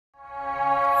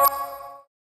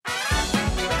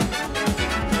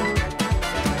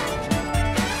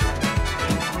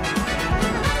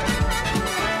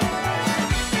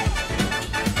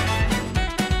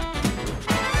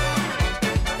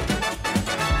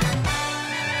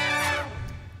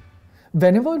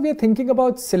Whenever we are thinking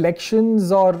about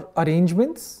selections or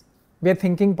arrangements, we are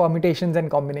thinking permutations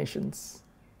and combinations.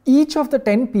 Each of the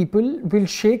 10 people will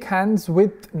shake hands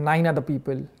with 9 other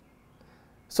people.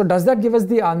 So does that give us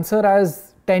the answer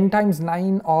as 10 times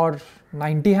 9 or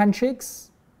 90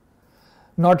 handshakes?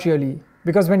 Not really,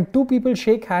 because when 2 people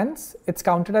shake hands, it's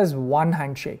counted as 1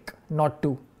 handshake, not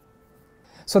 2.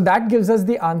 So that gives us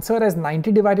the answer as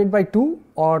 90 divided by 2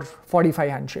 or 45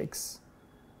 handshakes.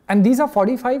 And these are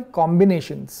 45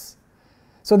 combinations.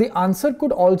 So the answer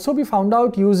could also be found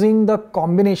out using the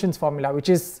combinations formula, which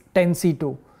is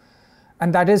 10C2.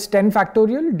 And that is 10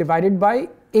 factorial divided by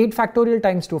 8 factorial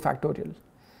times 2 factorial.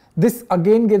 This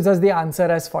again gives us the answer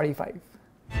as 45.